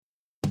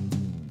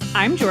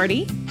I'm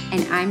Jordy.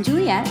 And I'm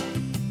Juliet.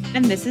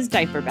 And this is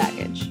Diaper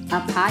Baggage, a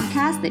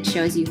podcast that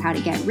shows you how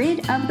to get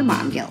rid of the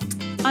mom guilt.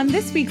 On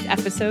this week's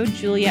episode,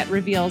 Juliet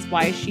reveals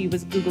why she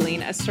was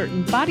Googling a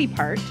certain body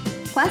part.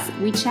 Plus,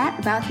 we chat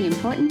about the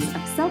importance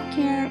of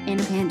self-care in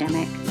a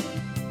pandemic.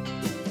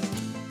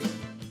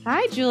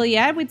 Hi,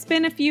 Juliet. It's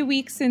been a few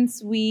weeks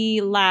since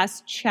we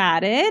last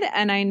chatted,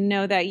 and I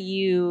know that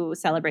you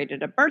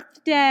celebrated a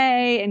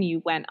birthday and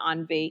you went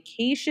on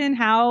vacation.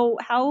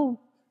 How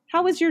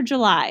was your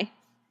July?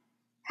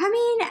 I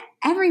mean,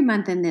 every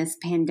month in this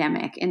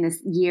pandemic, in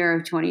this year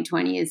of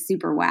 2020 is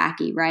super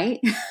wacky, right?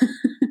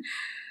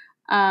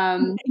 Yeah,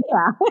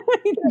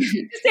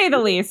 to say the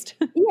least.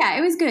 Yeah,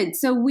 it was good.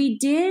 So we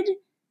did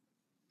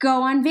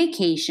go on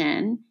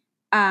vacation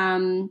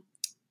in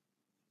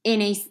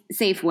a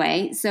safe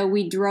way. So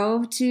we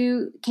drove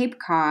to Cape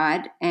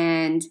Cod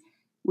and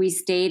we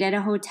stayed at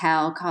a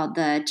hotel called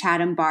the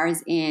Chatham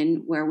Bars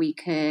Inn, where we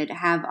could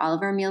have all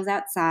of our meals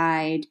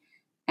outside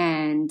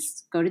and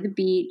go to the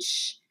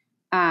beach.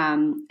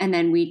 And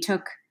then we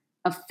took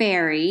a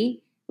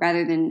ferry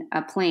rather than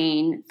a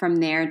plane from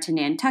there to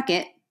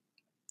Nantucket,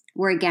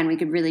 where again, we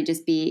could really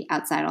just be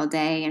outside all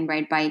day and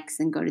ride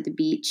bikes and go to the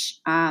beach.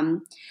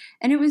 And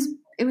it was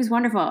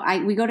wonderful.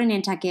 We go to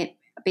Nantucket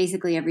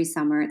basically every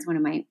summer. It's one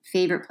of my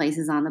favorite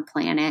places on the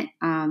planet.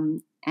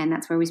 And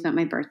that's where we spent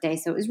my birthday.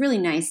 So it was really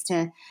nice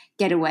to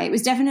get away. It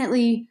was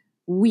definitely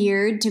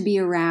weird to be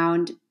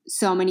around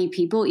so many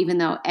people, even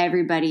though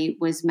everybody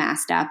was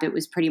masked up. It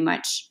was pretty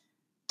much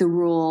the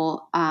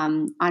rule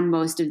on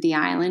most of the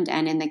island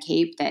and in the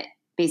Cape that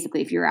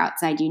basically if you were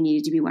outside, you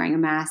needed to be wearing a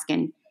mask.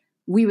 And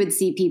we would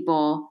see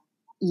people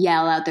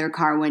yell out their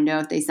car window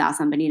if they saw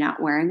somebody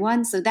not wearing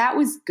one. So that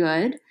was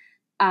good.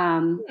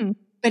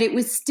 But it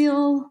was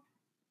still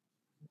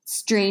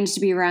strange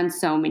to be around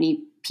so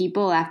many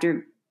people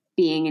after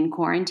being in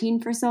quarantine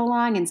for so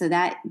long. And so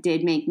that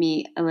did make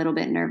me a little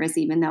bit nervous,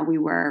 even though we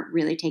were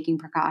really taking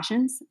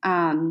precautions.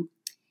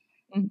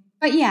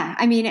 But yeah,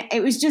 I mean,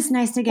 it was just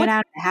nice to get out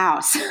of the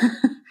house.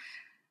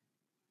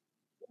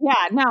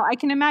 Yeah, no, I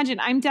can imagine.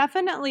 I'm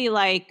definitely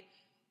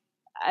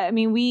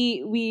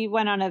we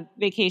went on a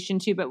vacation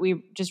too, but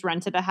we just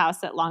rented a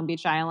house at Long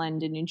Beach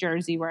Island in New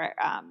Jersey where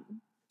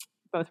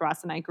both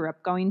Ross and I grew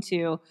up going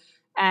to.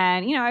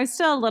 And, I was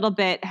still a little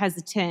bit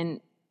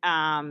hesitant,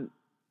 but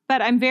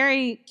I'm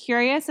very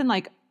curious and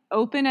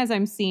open as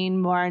I'm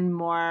seeing more and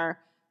more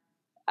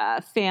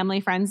family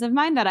friends of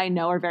mine that I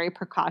know are very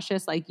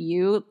precautious like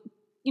you,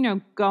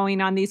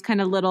 going on these kind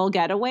of little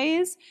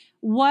getaways.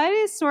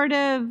 What's your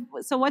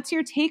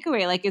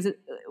takeaway?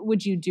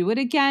 Would you do it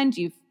again?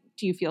 Do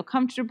you feel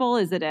comfortable?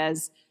 Is it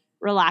as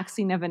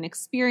relaxing of an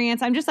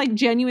experience? I'm just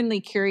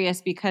genuinely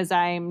curious because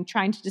I'm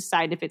trying to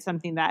decide if it's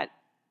something that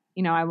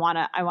I want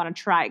to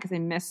try because I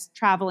miss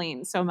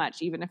traveling so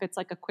much, even if it's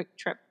a quick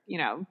trip,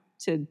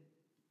 to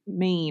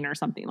Maine or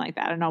something like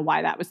that. I don't know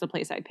why that was the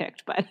place I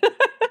picked, but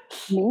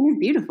Maine is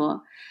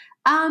beautiful.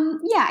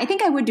 Yeah, I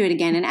think I would do it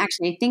again. And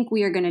actually, I think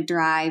we are going to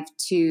drive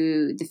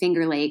to the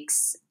Finger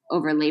Lakes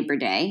over Labor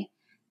Day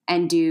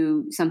and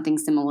do something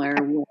similar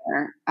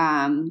where,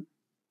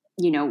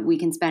 we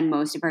can spend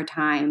most of our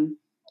time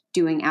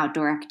doing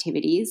outdoor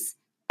activities.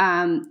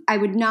 I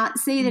would not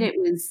say that it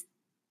was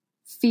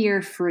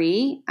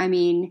fear-free. I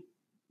mean,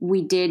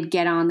 we did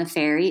get on the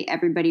ferry.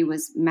 Everybody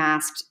was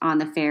masked on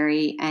the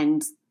ferry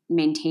and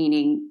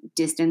maintaining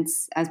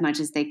distance as much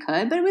as they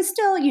could. But it was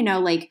still,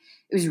 it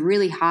was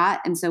really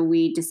hot. And so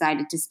we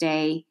decided to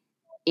stay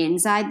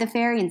inside the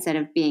ferry instead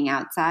of being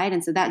outside.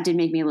 And so that did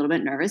make me a little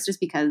bit nervous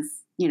just because,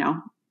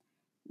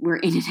 we're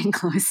in an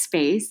enclosed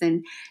space.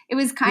 And it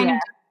was kind of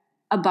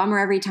a bummer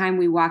every time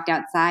we walked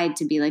outside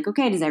to be like,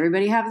 okay, does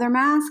everybody have their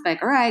mask?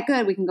 All right,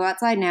 good. We can go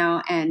outside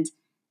now. And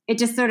it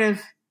just sort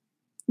of,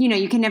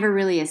 you can never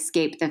really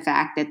escape the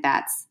fact that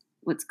that's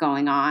what's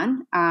going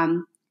on.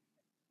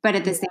 But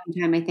at the same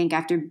time, I think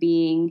after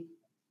being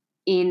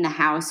in the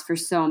house for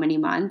so many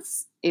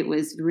months, it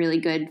was really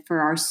good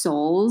for our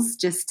souls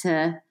just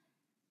to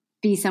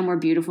be somewhere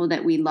beautiful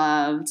that we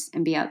loved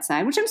and be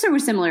outside, which I'm sure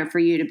was similar for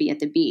you to be at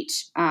the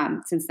beach,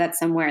 since that's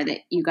somewhere that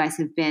you guys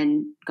have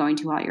been going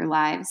to all your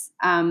lives.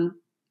 I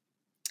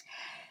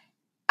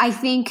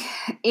think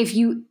if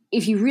you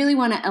really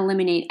want to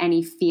eliminate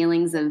any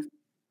feelings of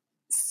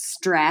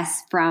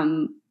stress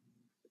from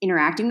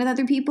interacting with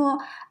other people,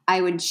 I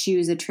would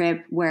choose a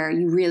trip where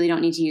you really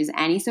don't need to use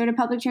any sort of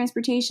public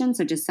transportation.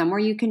 So just somewhere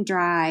you can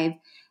drive,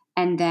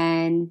 and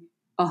then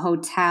a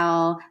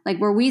hotel, like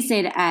where we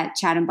stayed at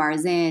Chatham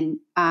Bars Inn.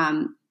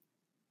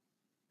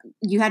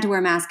 You had to wear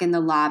a mask in the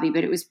lobby,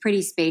 but it was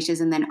pretty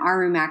spacious. And then our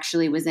room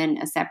actually was in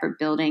a separate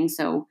building.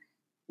 So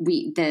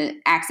the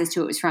access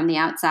to it was from the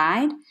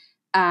outside.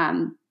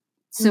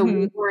 So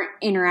we weren't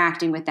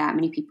interacting with that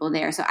many people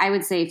there. So I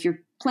would say if you're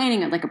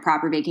planning a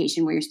proper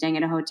vacation where you're staying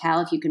at a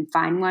hotel, if you can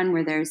find one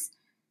where there's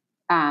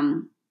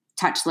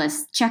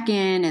touchless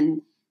check-in,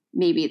 and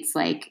maybe it's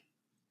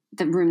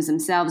the rooms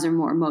themselves are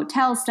more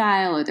motel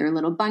style or they're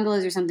little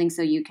bungalows or something,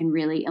 so you can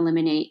really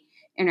eliminate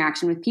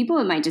interaction with people,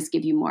 it might just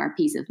give you more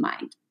peace of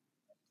mind.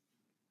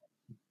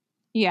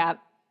 Yeah.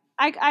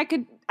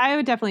 I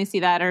would definitely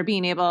see that, or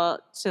being able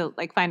to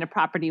like find a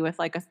property with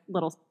like a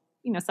little,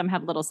 some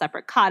have little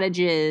separate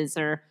cottages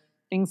or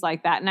things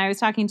like that. And I was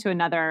talking to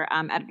another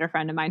editor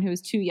friend of mine who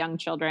has 2 young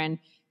children,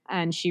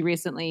 and she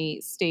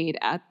recently stayed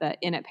at the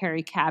Inn at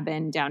Perry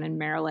Cabin down in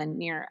Maryland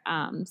near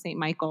St.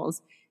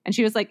 Michael's. And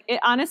she was like,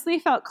 it honestly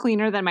felt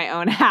cleaner than my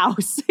own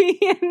house,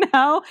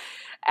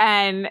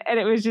 And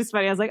it was just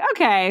funny. I was like,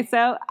 okay,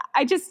 so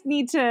I just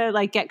need to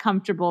like get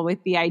comfortable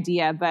with the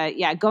idea. But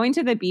yeah, going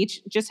to the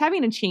beach, just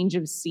having a change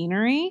of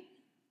scenery,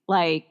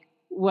 like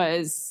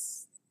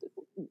was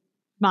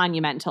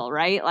monumental,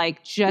 right?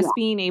 Like just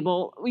being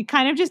able, we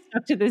kind of just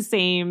stuck to the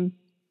same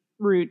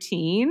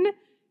routine,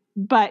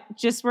 but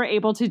just were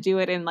able to do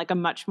it in like a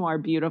much more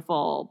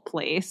beautiful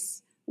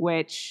place,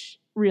 which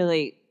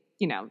really,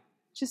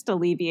 just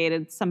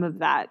alleviated some of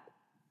that,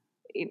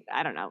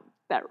 I don't know,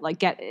 that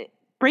like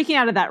breaking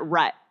out of that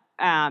rut,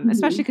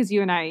 especially because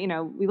you and I,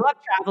 we love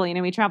traveling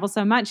and we travel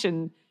so much.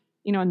 And,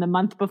 in the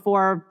month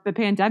before the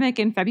pandemic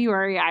in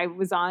February, I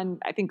was on,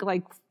 I think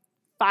like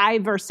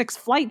 5 or 6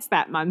 flights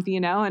that month,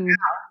 and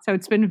so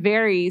it's been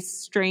very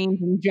strange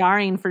and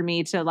jarring for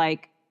me to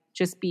like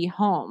just be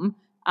home.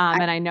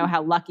 And I know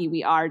how lucky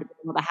we are to be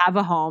able to have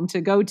a home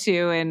to go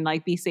to and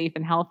like be safe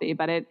and healthy,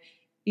 but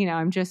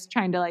I'm just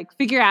trying to like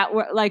figure out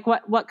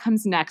what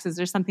comes next. Is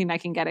there something I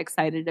can get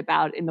excited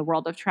about in the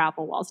world of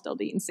travel while still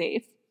being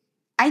safe?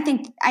 I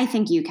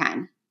think you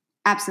can.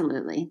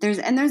 Absolutely. There's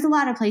a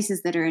lot of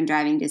places that are in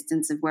driving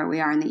distance of where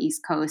we are on the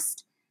East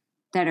Coast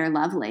that are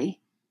lovely.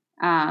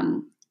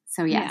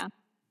 So yes. Yeah.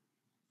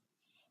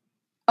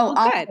 Oh,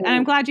 well, good. And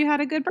I'm glad you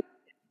had a good birthday.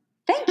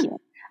 Thank you.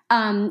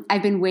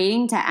 I've been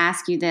waiting to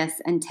ask you this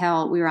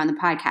until we were on the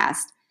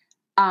podcast.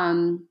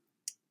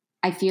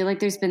 I feel like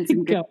there's been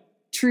some good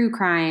true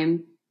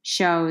crime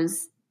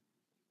shows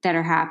that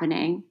are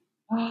happening.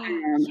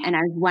 And I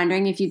was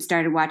wondering if you'd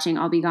started watching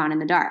I'll Be Gone in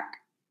the Dark.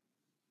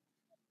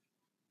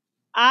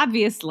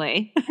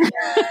 Obviously.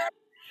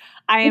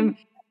 I am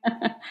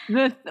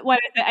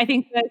I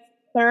think the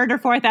 3rd or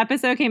 4th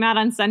episode came out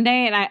on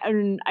Sunday,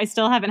 and I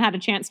still haven't had a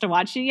chance to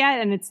watch it yet,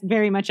 and it's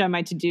very much on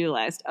my to-do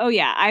list. Oh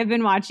yeah, I've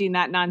been watching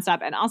that nonstop.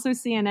 And also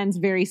CNN's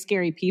Very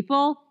Scary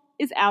People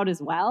is out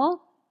as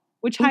well,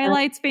 which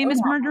highlights famous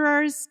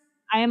murderers.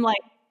 I am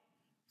like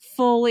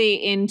fully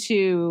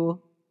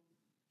into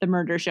the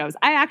murder shows.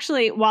 I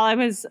actually, while I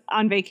was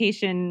on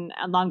vacation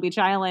on Long Beach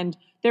Island,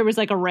 there was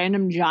like a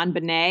random John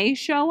Bonet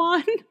show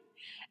on,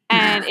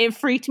 and it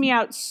freaked me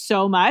out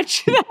so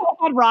much that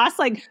I had Ross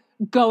like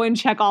go and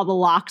check all the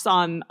locks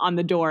on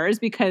the doors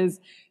because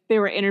they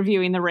were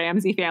interviewing the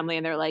Ramsey family,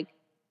 and they're like,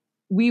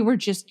 we were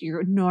just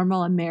your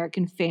normal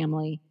American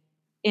family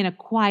in a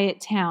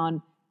quiet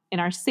town in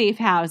our safe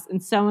house,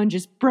 and someone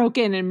just broke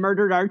in and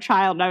murdered our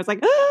child. And I was like,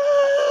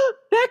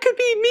 that could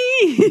be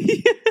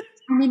me.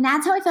 I mean,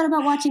 that's how I felt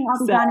about watching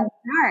I'll Be Gone in the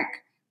Dark,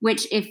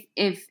 which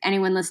if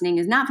anyone listening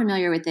is not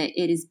familiar with it,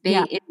 it is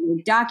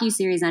it's a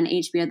docuseries on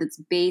HBO that's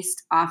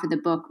based off of the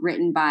book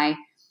written by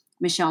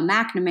Michelle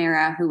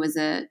McNamara, who was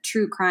a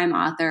true crime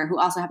author who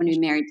also happened to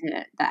be married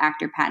to the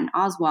actor Patton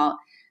Oswalt.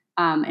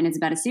 And it's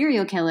about a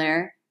serial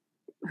killer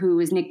who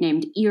was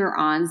nicknamed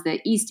Ear-Ons,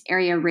 the East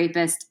Area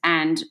rapist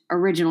and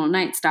original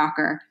Night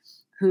Stalker,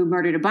 who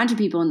murdered a bunch of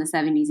people in the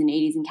 70s and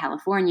 80s in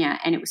California.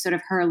 And it was sort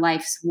of her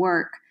life's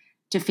work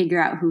to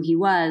figure out who he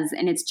was.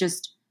 And it's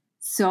just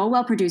so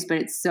well produced, but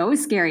it's so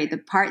scary.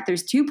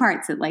 There's 2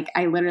 parts that like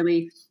I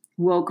literally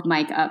woke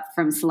Mike up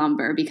from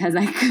slumber because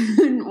I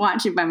couldn't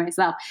watch it by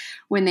myself.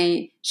 When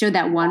they showed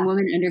that one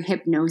woman under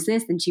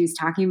hypnosis and she was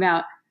talking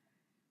about,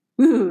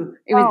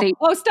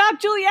 stop,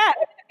 Juliet.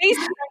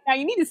 Right now,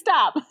 you need to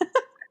stop.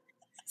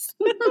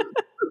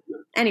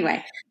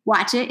 Anyway,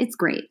 watch it. It's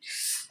great.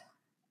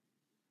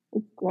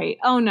 It's great.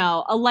 Oh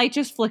no, a light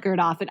just flickered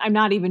off, and I'm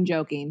not even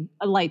joking.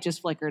 A light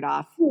just flickered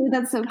off. Oh,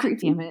 that's so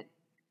creepy. Damn it.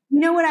 You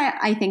know what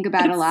I think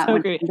about a lot so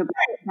when I think about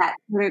that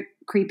sort of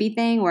creepy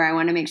thing where I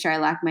want to make sure I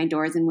lock my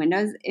doors and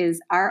windows is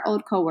our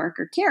old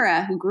coworker,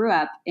 Kara, who grew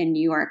up in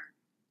New York.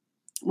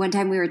 One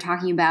time we were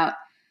talking about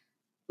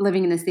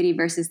living in the city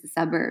versus the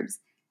suburbs.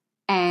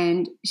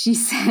 And she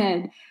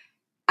said,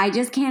 I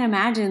just can't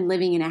imagine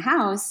living in a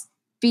house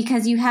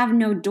because you have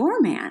no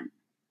doorman.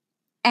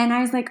 And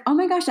I was like, oh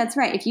my gosh, that's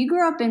right. If you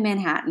grew up in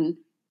Manhattan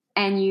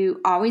and you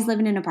always live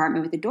in an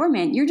apartment with a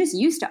doorman, you're just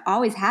used to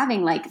always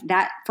having like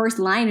that first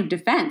line of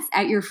defense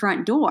at your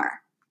front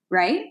door,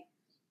 right?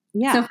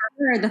 Yeah. So for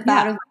her, the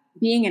thought of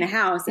being in a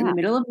house in the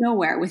middle of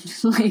nowhere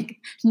with like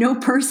no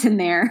person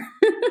there,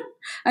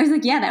 I was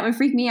like, yeah, that would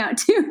freak me out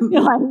too.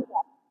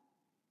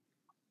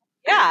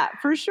 Yeah,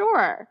 for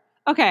sure.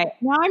 Okay,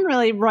 now I'm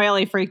really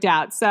royally freaked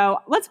out. So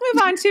let's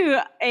move on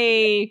to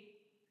a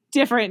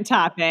different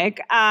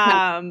topic.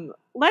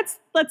 Let's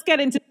get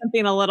into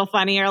something a little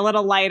funnier, a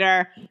little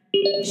lighter.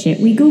 Shit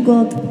we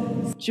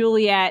Googled.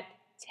 Juliet,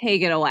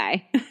 take it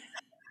away.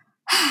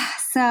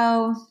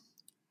 So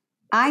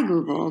I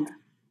Googled,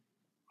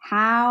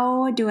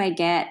 how do I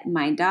get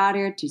my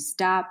daughter to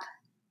stop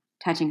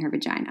touching her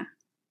vagina?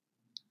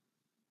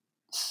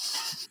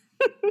 It's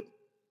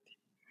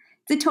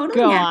It's a totally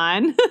Go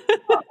on.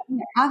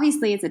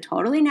 obviously it's a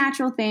totally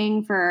natural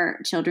thing for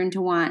children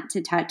to want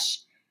to touch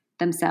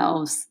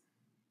themselves.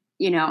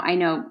 I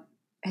know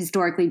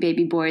historically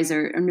baby boys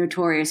are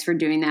notorious for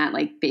doing that,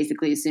 like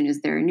basically as soon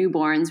as they're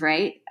newborns,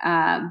 right?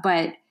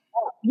 But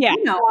yeah,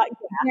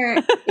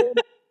 they're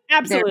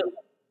absolutely.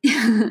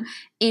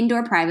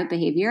 indoor private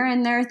behavior,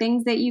 and there are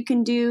things that you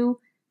can do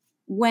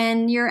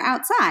when you're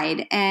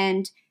outside.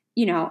 And,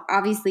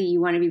 obviously you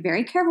want to be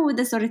very careful with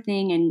this sort of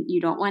thing, and you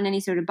don't want any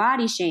sort of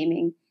body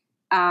shaming.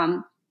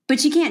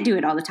 But you can't do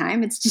it all the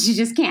time. It's just, you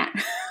just can't.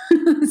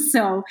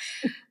 So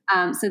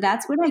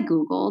that's what I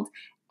Googled.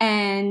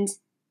 And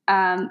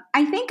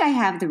I think I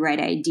have the right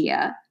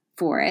idea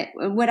for it.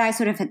 What I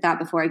sort of had thought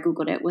before I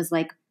Googled it was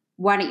like,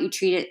 why don't you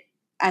treat it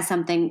as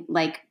something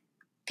like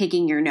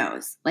picking your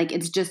nose? Like,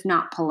 it's just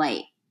not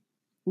polite,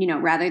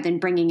 rather than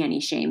bringing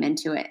any shame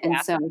into it. And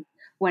so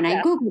when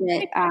I Googled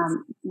it,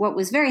 what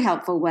was very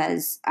helpful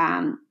was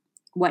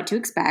what to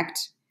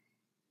expect.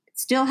 It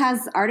still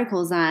has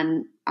articles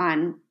on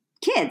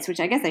kids, which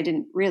I guess I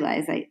didn't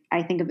realize.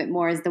 I think of it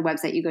more as the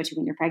website you go to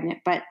when you're pregnant.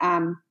 But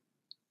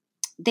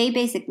they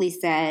basically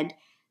said,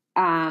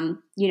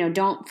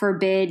 don't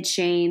forbid,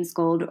 shame,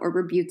 scold, or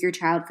rebuke your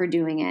child for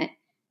doing it.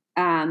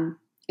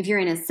 If you're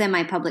in a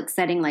semi-public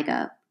setting like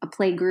a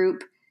play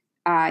group,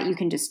 you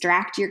can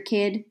distract your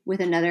kid with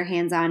another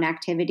hands-on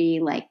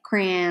activity like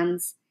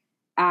crayons.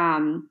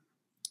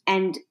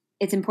 And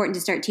it's important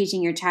to start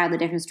teaching your child the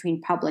difference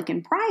between public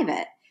and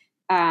private.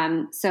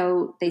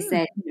 So they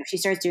said, if she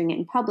starts doing it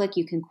in public,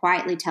 you can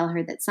quietly tell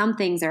her that some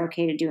things are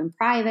okay to do in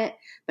private,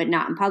 but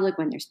not in public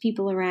when there's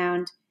people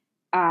around.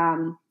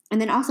 And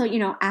then also,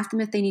 ask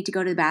them if they need to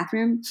go to the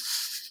bathroom.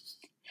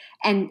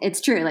 And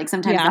it's true. Like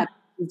sometimes that's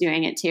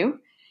doing it too.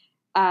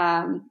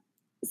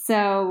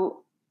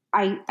 So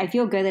I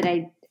feel good that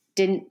I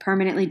didn't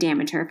permanently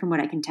damage her from what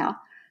I can tell.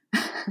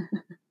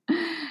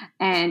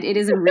 And it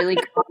is a really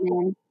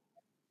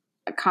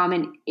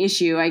common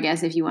issue, I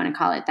guess, if you want to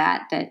call it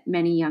that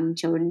many young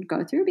children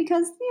go through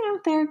because,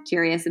 they're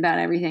curious about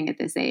everything at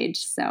this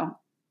age. So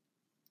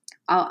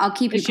I'll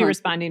keep you posted. Is she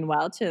responding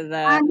well to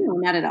the... No,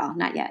 not at all.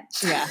 Not yet.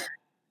 Yeah.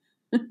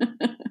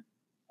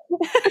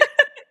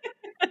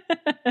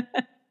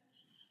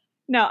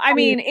 No, I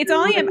mean, it's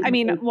only,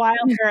 while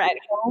they're at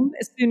home,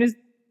 as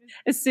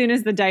soon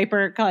as the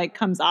diaper like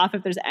comes off,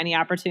 if there's any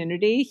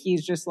opportunity,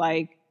 he's just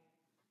like,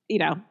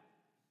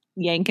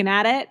 yanking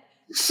at it.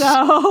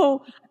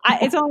 So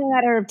it's only a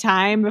matter of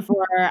time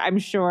before I'm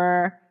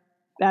sure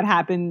that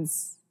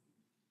happens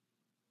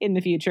in the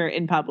future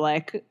in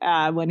public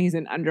when he's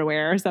in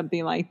underwear or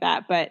something like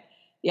that. But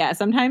yeah,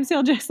 sometimes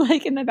he'll just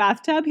like in the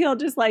bathtub, he'll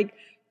just like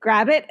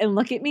grab it and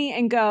look at me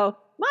and go,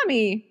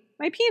 "Mommy,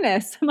 my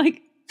penis." I'm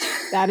like,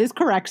 "That is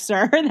correct,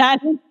 sir.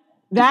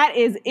 That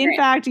is in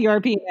fact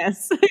your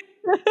penis."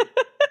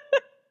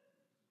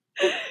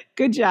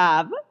 Good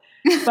job.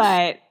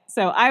 But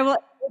so I will,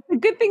 it's a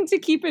good thing to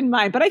keep in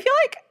mind. But I feel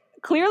like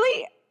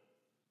clearly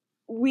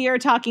we are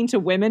talking to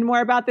women more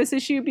about this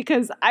issue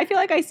because I feel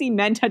like I see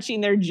men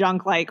touching their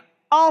junk like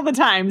all the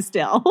time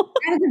still.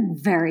 That is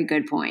a very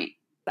good point.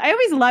 I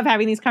always love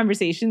having these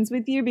conversations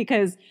with you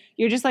because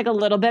you're just like a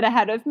little bit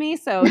ahead of me.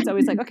 So it's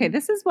always like, okay,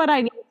 this is what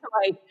I need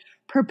to like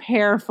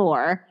prepare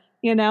for,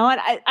 And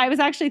I was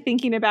actually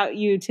thinking about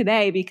you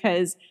today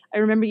because I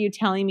remember you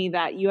telling me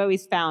that you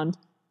always found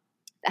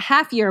the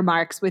half year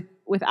marks with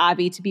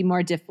Avi to be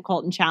more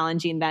difficult and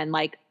challenging than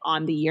like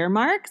on the year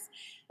marks.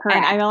 Correct.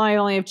 And I know I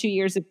only have 2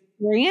 years of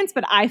experience,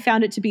 but I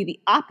found it to be the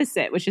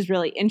opposite, which is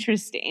really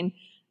interesting.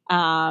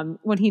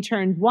 When he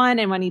turned 1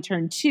 and when he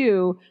turned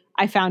 2,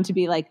 I found to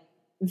be like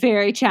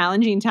very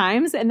challenging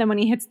times. And then when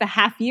he hits the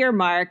half year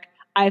mark,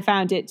 I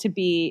found it to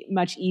be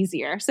much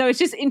easier. So it's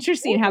just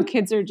interesting how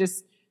kids are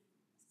just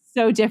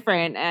so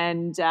different.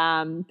 And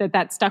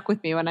that stuck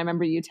with me when I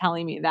remember you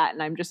telling me that.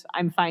 And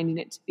I'm finding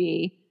it to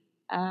be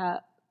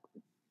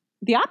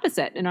the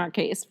opposite in our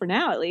case for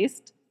now, at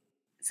least.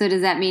 So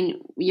does that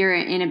mean you're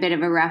in a bit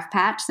of a rough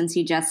patch since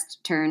he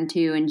just turned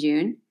 2 in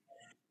June?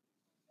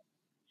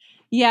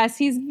 Yes,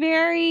 he's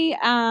very,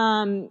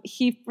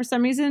 he for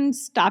some reason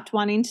stopped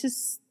wanting to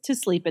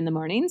sleep in the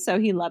morning. So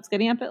he loves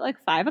getting up at like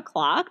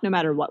 5:00, no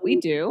matter what we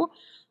do,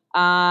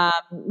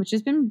 which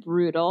has been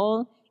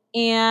brutal.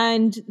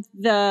 And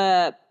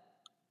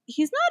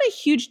he's not a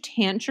huge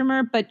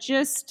tantrumer, but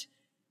just,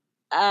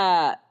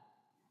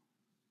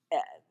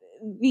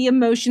 the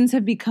emotions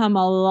have become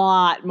a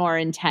lot more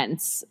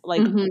intense,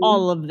 like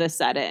all of the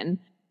sudden.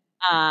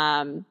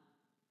 And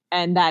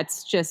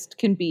that's just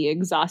can be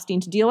exhausting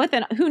to deal with.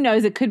 And who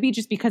knows, it could be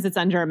just because it's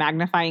under a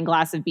magnifying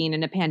glass of being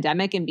in a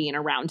pandemic and being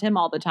around him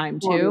all the time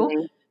too.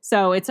 Totally.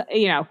 So it's,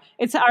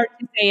 it's hard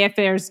to say if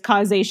there's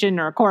causation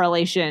or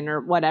correlation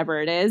or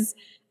whatever it is.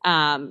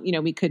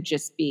 We could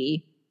just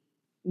be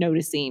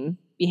noticing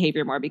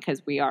behavior more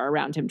because we are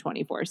around him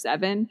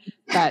 24/7.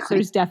 But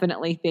there's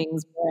definitely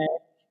things where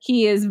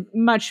he is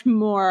much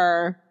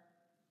more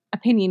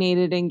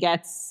opinionated and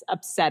gets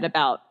upset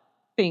about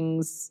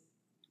things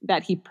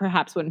that he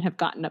perhaps wouldn't have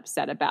gotten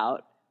upset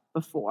about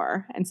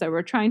before. And so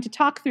we're trying to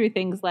talk through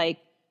things like,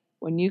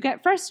 when you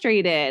get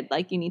frustrated,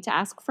 like you need to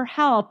ask for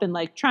help, and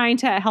like trying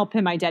to help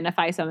him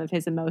identify some of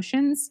his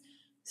emotions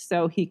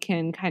so he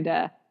can kind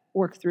of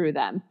work through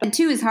them. And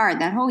 2 is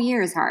hard. That whole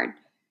year is hard.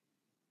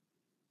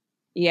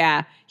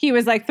 Yeah. He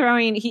was like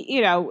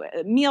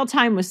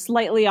mealtime was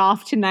slightly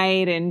off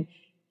tonight, and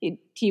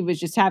he was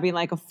just having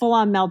like a full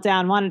on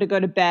meltdown, wanted to go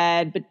to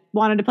bed, but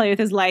wanted to play with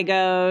his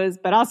Legos,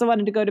 but also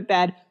wanted to go to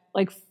bed,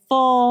 like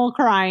full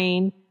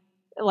crying,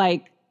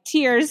 like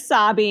tears,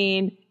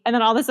 sobbing. And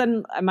then all of a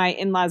sudden my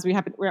in-laws, we're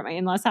at my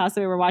in-laws' house,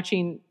 and we were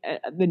watching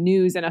the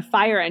news, and a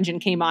fire engine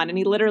came on, and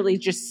he literally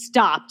just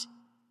stopped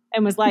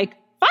and was like,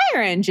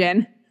 fire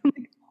engine. I'm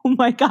like, oh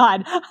my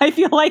God, I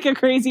feel like a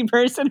crazy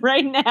person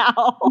right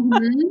now.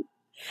 Mm-hmm.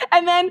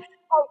 And then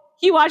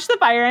he watched the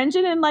fire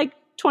engine, and like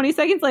 20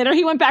 seconds later,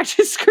 he went back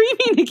to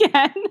screaming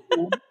again.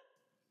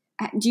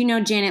 Do you know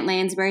Janet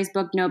Lansbury's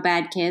book, No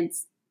Bad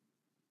Kids?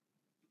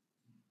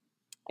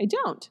 I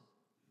don't.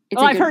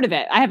 I've heard of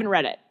it. I haven't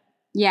read it.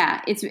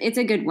 Yeah, it's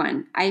a good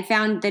one. I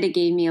found that it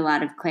gave me a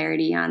lot of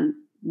clarity on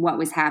what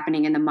was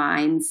happening in the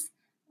minds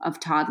of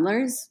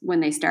toddlers when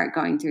they start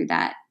going through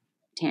that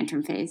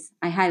tantrum phase.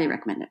 I highly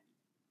recommend it.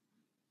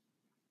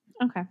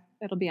 Okay.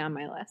 It'll be on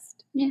my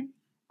list. Yeah.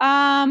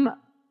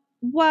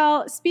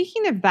 Well,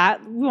 speaking of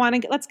that,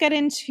 let's get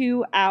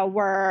into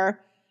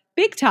our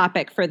big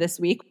topic for this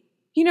week.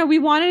 We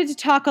wanted to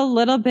talk a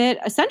little bit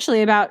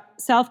essentially about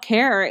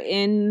self-care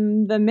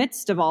in the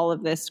midst of all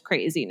of this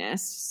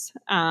craziness.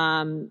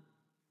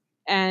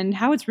 And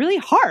how it's really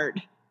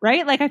hard,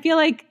 right? Like, I feel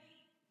like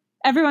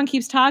everyone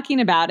keeps talking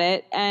about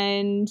it,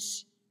 and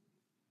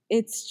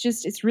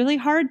it's really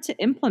hard to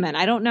implement.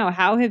 I don't know.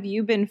 How have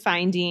you been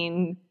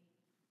finding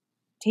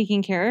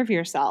taking care of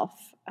yourself?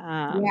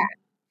 Yeah.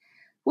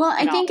 Well,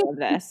 I think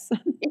it's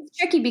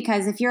tricky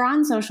because if you're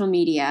on social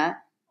media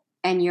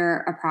and you're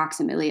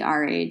approximately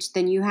our age,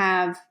 then you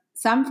have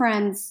some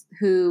friends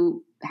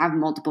who have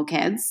multiple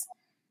kids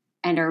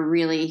and are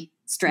really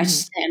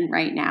stretched thin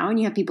right now. And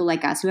you have people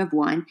like us who have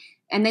one.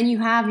 And then you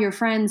have your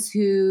friends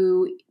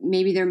who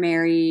maybe they're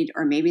married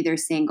or maybe they're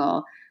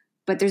single,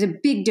 but there's a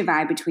big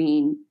divide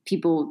between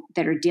people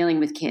that are dealing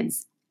with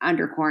kids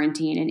under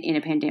quarantine and in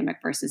a pandemic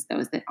versus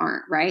those that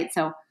aren't, right?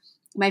 So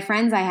my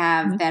friends I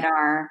have that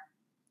are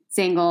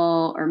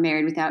single or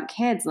married without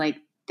kids, like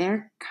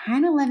they're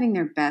kind of living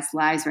their best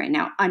lives right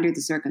now under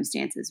the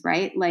circumstances,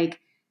 right? Like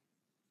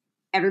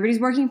everybody's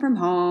working from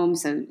home,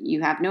 so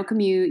you have no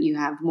commute, you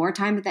have more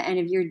time at the end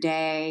of your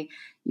day,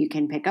 you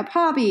can pick up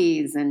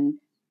hobbies and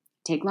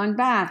take long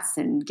baths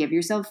and give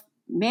yourself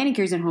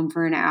manicures at home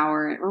for an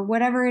hour or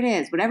whatever it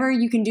is, whatever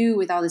you can do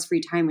with all this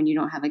free time when you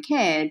don't have a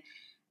kid.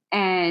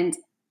 And,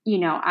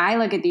 I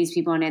look at these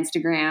people on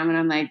Instagram and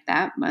I'm like,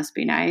 that must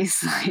be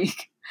nice.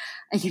 Like,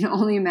 I can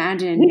only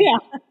imagine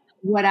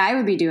what I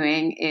would be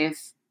doing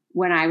if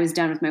when I was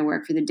done with my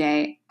work for the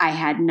day, I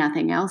had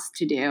nothing else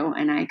to do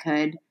and I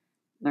could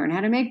learn how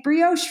to make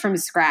brioche from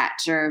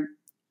scratch or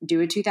do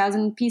a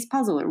 2,000 piece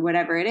puzzle or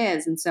whatever it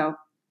is. And so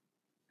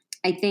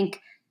I think,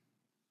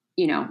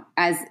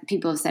 as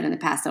people have said in the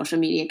past, social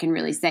media can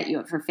really set you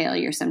up for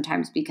failure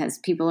sometimes because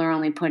people are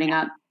only putting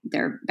up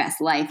their best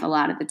life a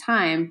lot of the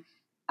time.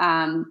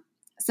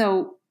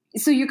 So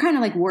you're kind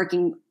of like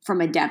working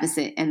from a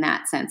deficit in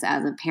that sense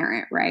as a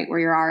parent, right? Where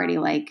you're already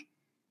like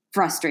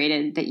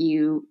frustrated that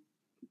you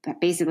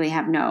basically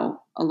have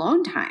no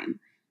alone time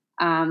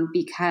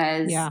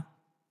because,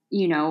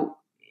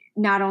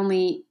 not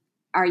only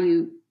are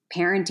you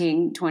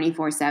parenting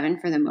 24/7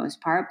 for the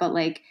most part, but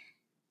like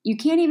you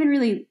can't even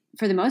really,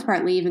 for the most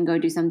part, leave and go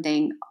do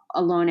something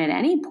alone at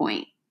any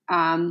point.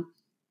 And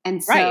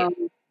so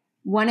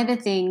one of the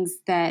things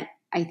that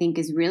I think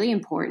is really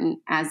important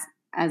as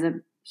a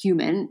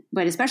human,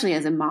 but especially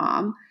as a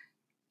mom,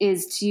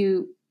 is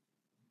to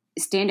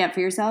stand up for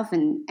yourself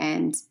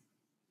and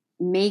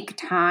make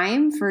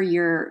time for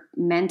your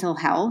mental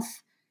health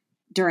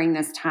during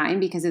this time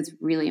because it's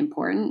really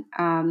important.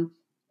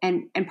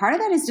 And part of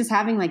that is just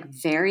having like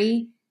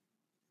very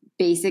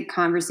basic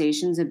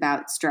conversations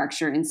about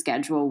structure and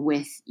schedule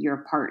with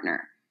your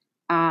partner.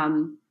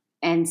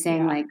 And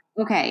saying like,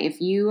 okay,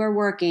 if you are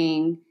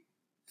working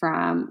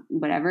from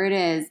whatever it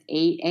is,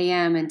 8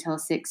 a.m. until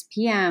 6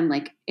 p.m.,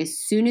 like as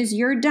soon as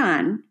you're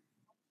done,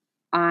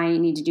 I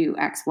need to do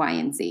X, Y,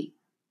 and Z.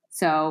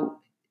 So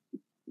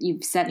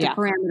you've set the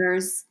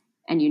parameters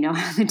and you know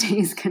how the day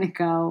is going to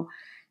go.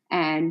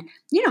 And,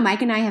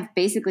 Mike and I have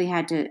basically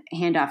had to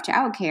hand off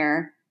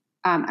childcare.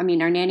 Our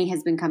nanny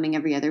has been coming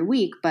every other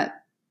week, but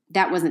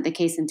that wasn't the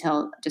case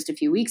until just a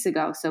few weeks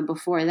ago. So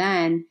before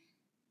then,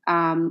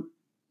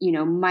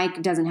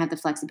 Mike doesn't have the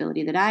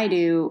flexibility that I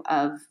do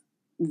of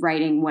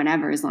writing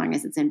whenever, as long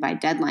as it's in by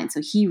deadline.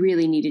 So he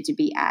really needed to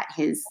be at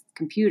his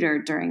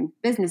computer during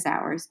business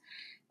hours.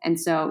 And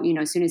so,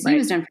 as soon as he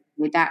was done,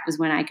 that was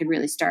when I could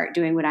really start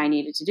doing what I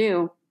needed to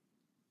do.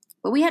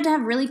 But we had to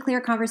have really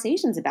clear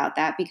conversations about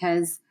that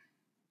because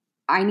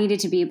I needed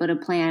to be able to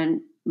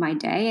plan my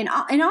day.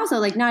 And also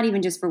like, not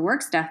even just for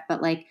work stuff,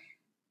 but like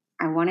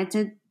I wanted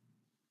to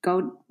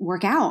go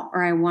work out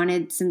or I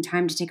wanted some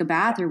time to take a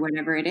bath or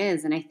whatever it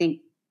is. And I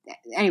think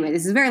anyway,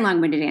 this is a very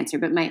long-winded answer,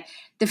 but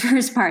the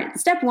first part,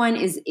 step one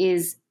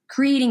is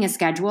creating a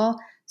schedule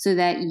so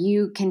that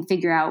you can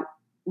figure out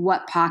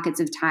what pockets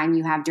of time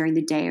you have during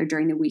the day or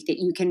during the week that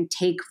you can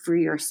take for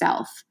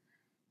yourself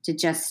to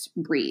just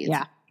breathe.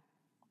 Yeah.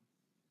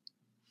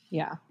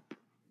 Yeah.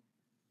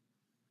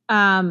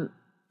 Well,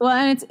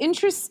 and it's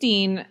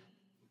interesting,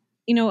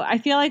 I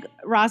feel like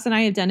Ross and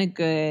I have done a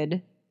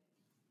good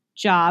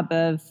job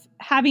of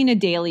having a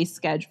daily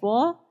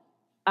schedule.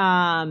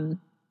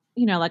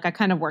 Like I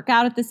kind of work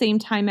out at the same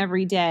time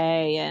every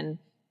day, and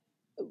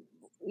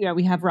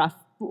we have rough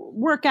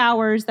work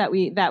hours that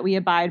we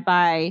abide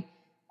by.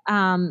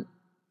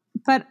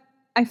 But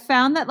I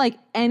found that like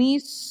any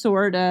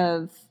sort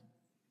of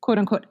quote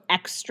unquote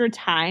extra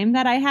time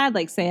that I had,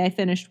 like say I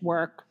finished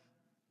work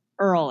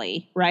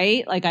early,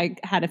 right? Like I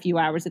had a few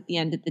hours at the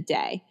end of the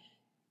day.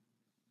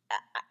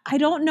 I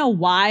don't know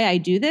why I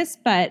do this,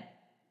 but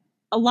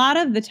a lot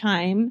of the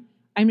time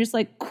I'm just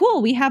like,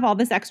 cool, we have all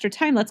this extra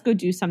time. Let's go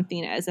do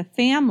something as a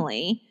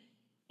family.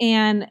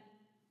 And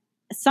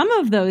some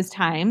of those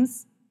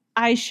times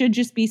I should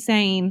just be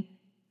saying,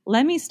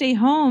 let me stay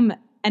home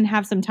and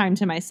have some time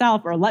to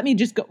myself, or let me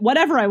just go,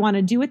 whatever I want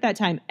to do at that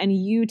time. And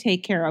you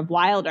take care of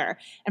Wilder.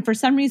 And for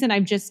some reason,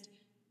 I've just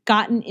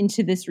gotten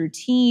into this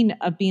routine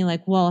of being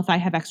like, well, if I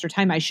have extra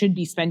time, I should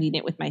be spending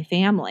it with my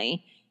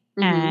family.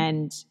 Mm-hmm.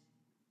 And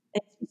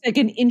it's like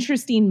an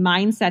interesting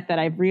mindset that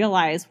I've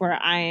realized where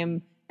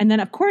and then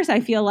of course I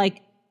feel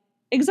like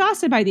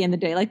exhausted by the end of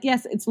the day. Like,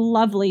 yes, it's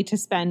lovely to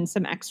spend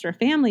some extra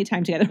family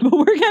time together, but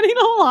we're getting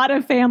a lot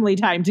of family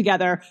time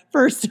together.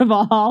 First of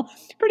all,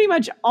 pretty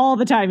much all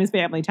the time is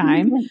family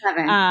time.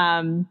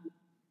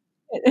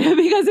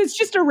 Because it's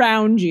just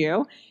around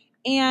you.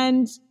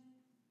 And,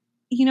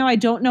 I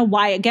don't know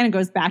why, again, it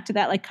goes back to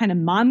that like kind of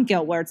mom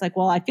guilt where it's like,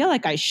 well, I feel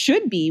like I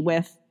should be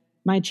with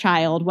my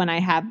child when I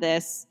have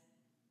this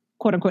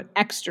quote unquote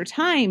extra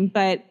time.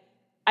 But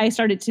I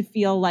started to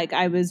feel like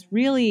I was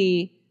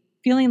really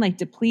feeling like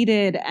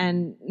depleted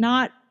and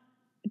not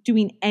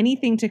doing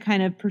anything to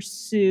kind of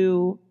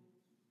pursue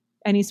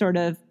any sort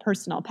of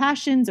personal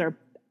passions or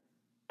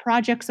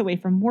projects away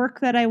from work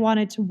that I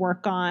wanted to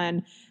work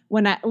on.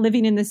 When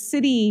living in the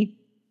city,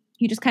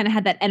 you just kind of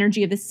had that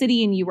energy of the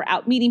city and you were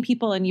out meeting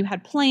people and you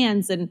had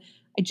plans. And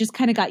I just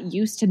kind of got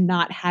used to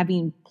not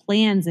having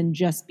plans and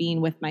just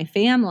being with my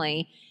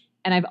family.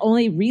 And I've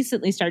only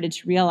recently started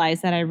to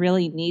realize that I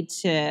really need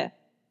to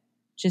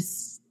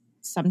just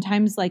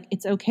sometimes like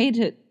it's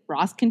okay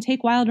Ross can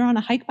take Wilder on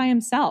a hike by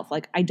himself.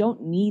 Like I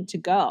don't need to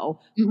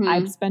go. Mm-hmm.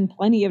 I've spent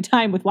plenty of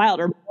time with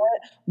Wilder,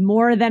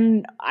 more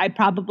than I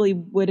probably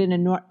would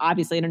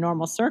obviously in a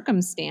normal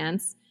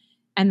circumstance.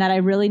 And that I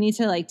really need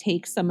to like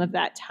take some of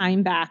that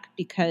time back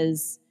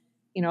because,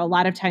 a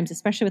lot of times,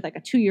 especially with like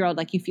a 2-year-old,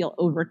 like you feel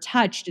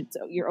overtouched,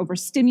 you're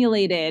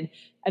overstimulated,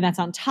 and that's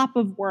on top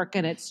of work.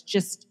 And it's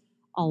just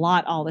a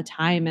lot all the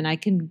time. And I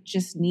can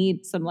just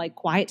need some like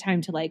quiet time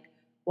to like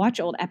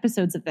watch old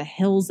episodes of The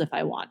Hills if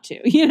I want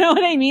to, you know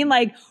what I mean?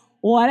 Like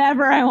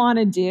whatever I want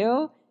to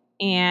do.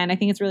 And I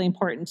think it's really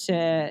important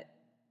to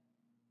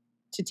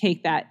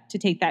take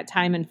that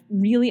time. And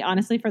really,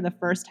 honestly, for the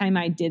first time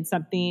I did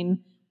something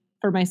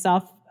for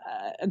myself,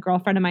 a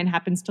girlfriend of mine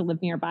happens to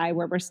live nearby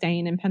where we're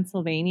staying in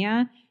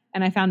Pennsylvania.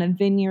 And I found a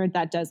vineyard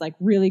that does like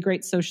really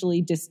great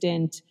socially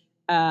distant,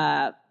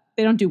 they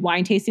don't do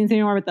wine tastings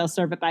anymore, but they'll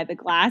serve it by the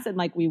glass. And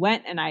like we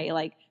went and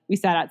we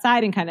sat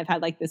outside and kind of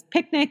had like this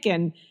picnic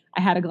and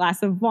I had a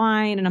glass of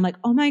wine and I'm like,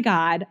 oh my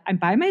God, I'm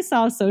by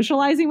myself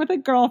socializing with a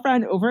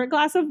girlfriend over a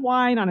glass of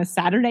wine on a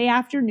Saturday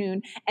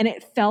afternoon. And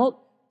it felt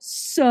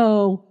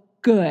so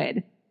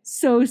good.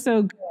 So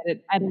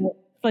good. And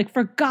like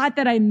forgot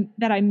that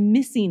I'm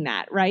missing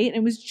that. Right. And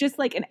it was just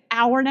like an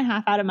hour and a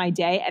half out of my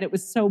day. And it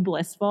was so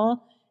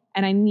blissful.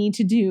 And I need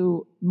to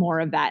do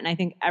more of that. And I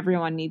think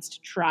everyone needs to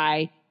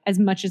try as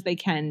much as they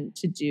can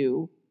to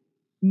do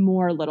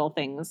more little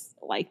things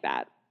like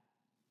that.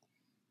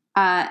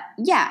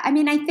 Yeah. I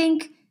mean, I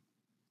think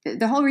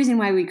the whole reason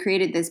why we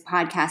created this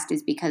podcast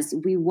is because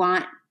we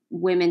want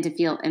women to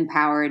feel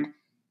empowered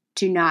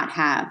to not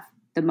have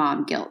the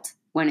mom guilt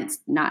when it's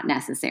not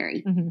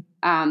necessary.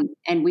 Mm-hmm.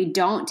 And we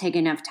don't take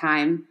enough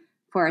time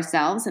for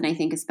ourselves. And I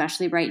think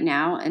especially right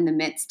now in the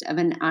midst of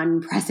an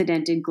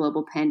unprecedented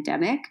global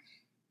pandemic,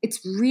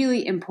 it's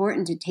really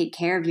important to take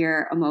care of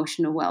your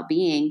emotional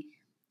well-being.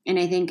 And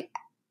I think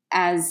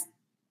as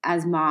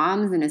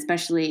moms, and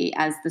especially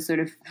as the sort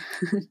of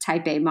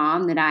type A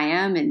mom that I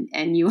am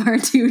and you are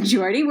too,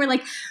 Jordy, we're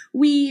like,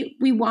 we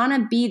want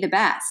to be the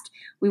best.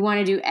 We want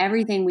to do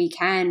everything we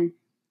can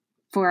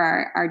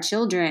for our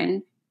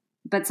children,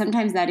 but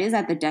sometimes that is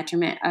at the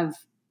detriment of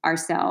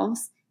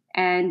ourselves.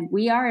 And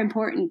we are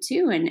important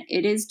too. And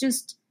it is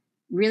just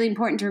really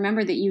important to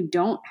remember that you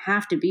don't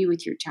have to be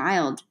with your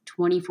child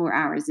 24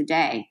 hours a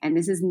day. And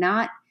this is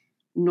not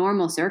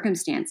normal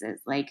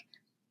circumstances. Like,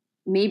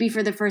 maybe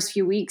for the first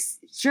few weeks,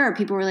 sure,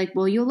 people were like,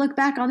 well, you'll look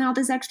back on all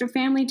this extra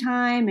family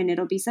time and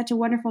it'll be such a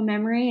wonderful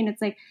memory. And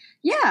it's like,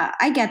 yeah,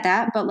 I get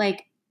that. But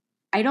like,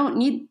 I don't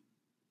need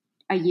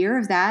a year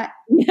of that.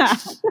 Yeah.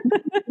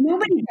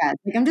 Nobody does.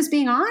 Like, I'm just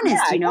being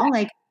honest,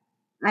 like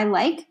I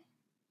like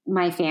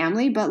my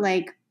family, but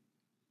like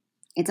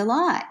it's a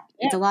lot.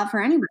 Yeah. It's a lot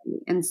for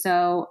anybody. And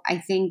so I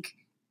think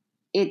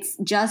it's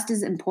just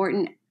as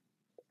important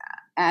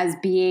as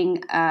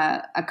being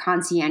a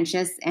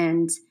conscientious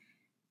and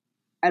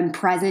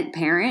present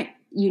parent.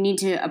 You need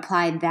to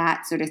apply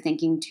that sort of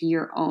thinking to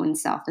your own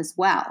self as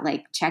well.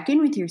 Like, check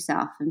in with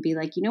yourself and be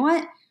like, you know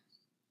what?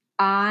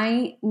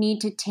 I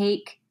need to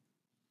take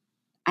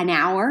an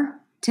hour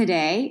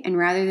today, and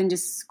rather than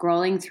just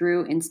scrolling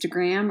through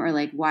Instagram or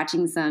like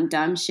watching some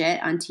dumb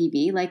shit on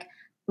TV, like,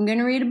 I'm going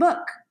to read a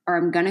book, or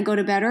I'm going to go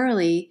to bed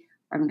early,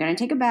 or I'm going to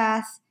take a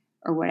bath,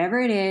 or whatever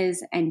it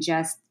is, and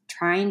just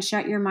try and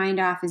shut your mind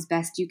off as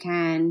best you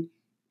can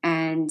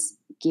and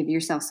give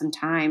yourself some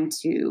time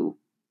to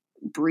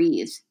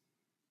breathe.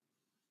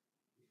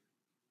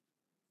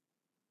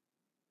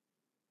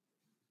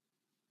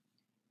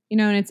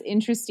 And it's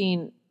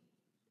interesting,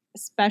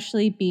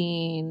 especially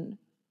being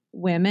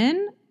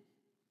women.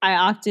 I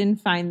often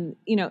find,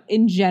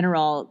 in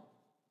general,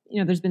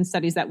 there's been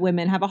studies that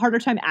women have a harder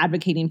time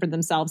advocating for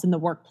themselves in the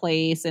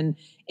workplace and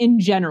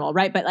in general,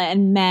 right?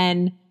 And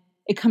men,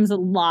 it comes a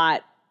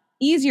lot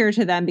easier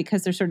to them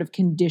because they're sort of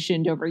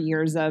conditioned over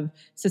years of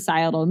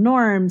societal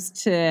norms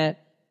to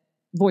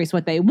voice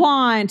what they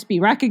want, be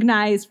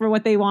recognized for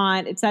what they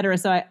want, et cetera.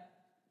 So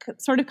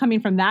sort of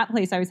coming from that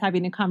place, I was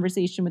having a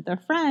conversation with a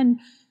friend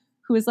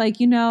who was like,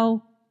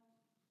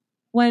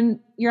 when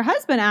your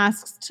husband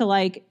asks to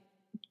like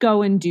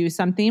go and do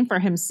something for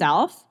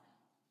himself,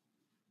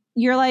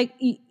 you're like,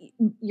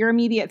 your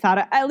immediate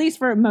thought, at least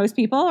for most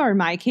people, or in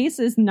my case,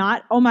 is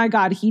not, oh my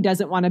God, he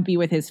doesn't want to be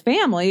with his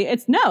family.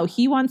 It's no,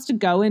 he wants to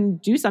go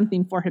and do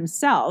something for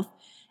himself.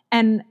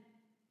 And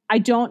I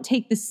don't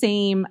take the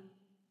same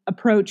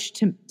approach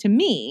to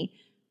me,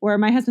 where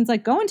my husband's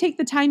like, go and take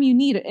the time you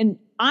need. And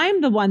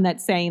I'm the one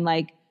that's saying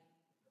like,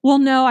 well,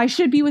 no, I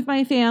should be with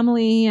my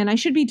family and I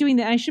should be doing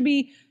that. I should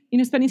be,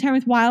 spending time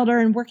with Wilder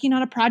and working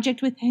on a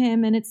project with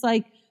him. And it's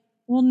like,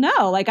 well,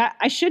 no, like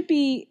I should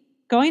be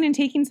going and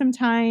taking some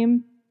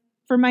time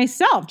for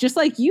myself, just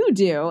like you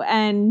do.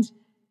 And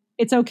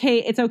it's okay.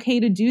 It's okay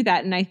to do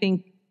that. And I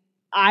think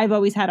I've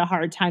always had a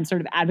hard time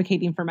sort of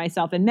advocating for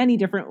myself in many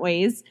different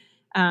ways.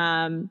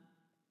 And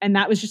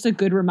that was just a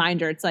good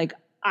reminder. It's like,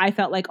 I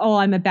felt like, oh,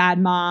 I'm a bad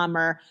mom,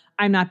 or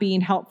I'm not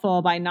being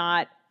helpful by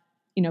not,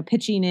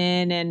 pitching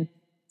in and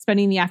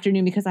spending the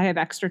afternoon because I have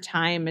extra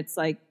time. It's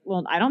like,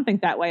 well, I don't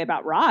think that way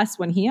about Ross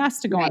when he has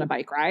to go on a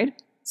bike ride.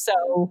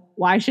 So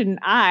why shouldn't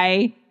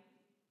I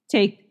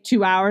take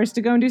 2 hours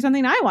to go and do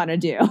something I want to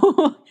do?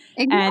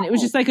 Exactly. And it was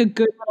just like a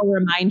good little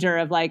reminder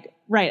of like,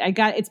 right,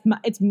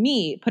 it's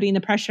me putting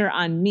the pressure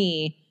on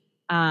me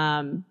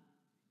in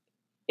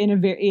a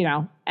very,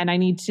 and I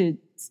need to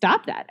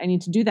stop that. I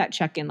need to do that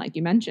check-in like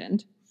you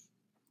mentioned.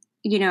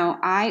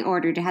 I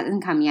ordered, it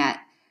hasn't come yet,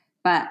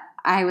 but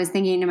I was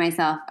thinking to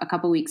myself a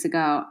couple weeks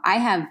ago, I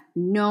have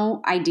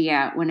no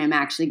idea when I'm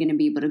actually going to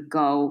be able to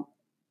go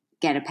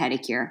get a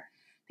pedicure,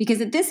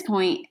 because at this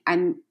point,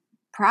 I'm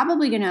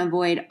probably going to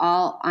avoid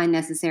all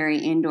unnecessary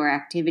indoor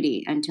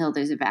activity until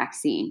there's a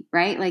vaccine,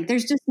 right? Like,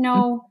 there's just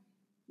no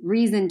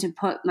reason to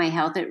put my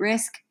health at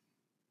risk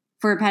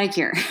for a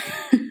pedicure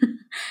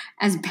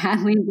as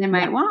badly as I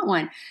might want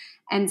one.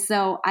 And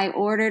so I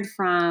ordered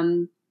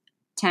from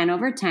 10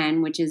 over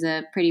 10, which is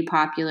a pretty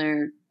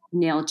popular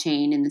nail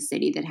chain in the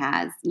city that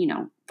has,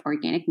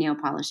 organic nail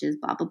polishes,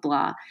 blah, blah,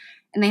 blah.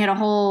 And they had a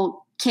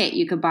whole kit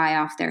you could buy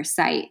off their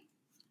site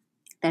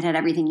that had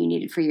everything you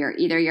needed for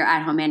either your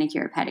at-home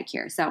manicure or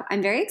pedicure. So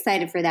I'm very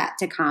excited for that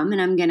to come,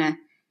 and I'm going to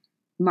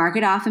mark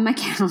it off in my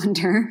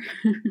calendar,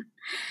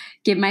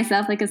 give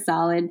myself like a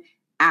solid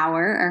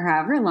hour or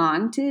however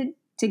long to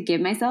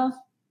give myself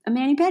a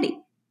mani-pedi.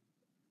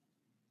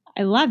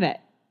 I love it.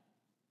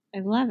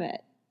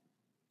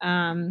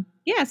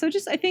 So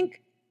just, I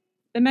think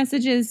the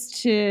message is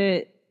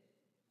to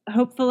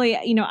hopefully,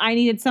 I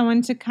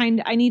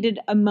needed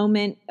a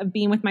moment of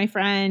being with my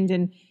friend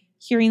and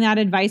hearing that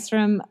advice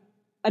from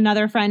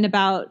another friend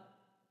about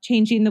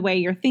changing the way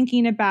you're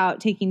thinking about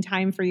taking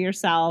time for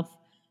yourself.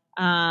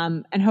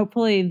 And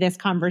hopefully this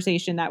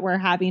conversation that we're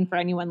having for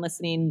anyone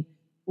listening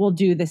will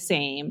do the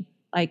same.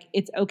 Like,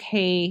 it's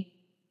okay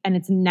and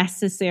it's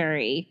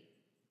necessary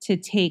to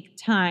take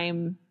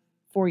time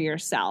for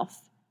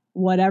yourself,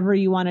 whatever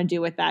you want to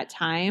do with that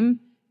time,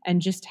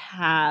 and just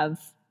have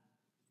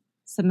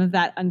some of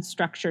that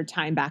unstructured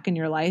time back in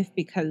your life,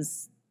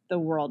 because the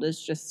world is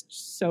just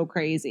so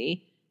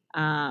crazy.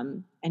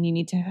 And you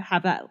need to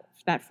have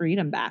that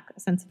freedom back, a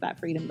sense of that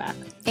freedom back.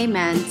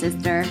 Amen,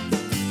 sister.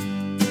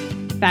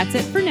 That's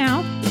it for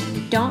now.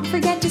 Don't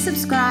forget to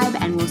subscribe,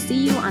 and we'll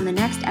see you on the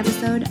next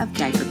episode of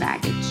Diaper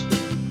Baggage.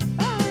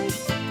 Bye.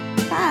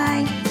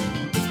 Bye.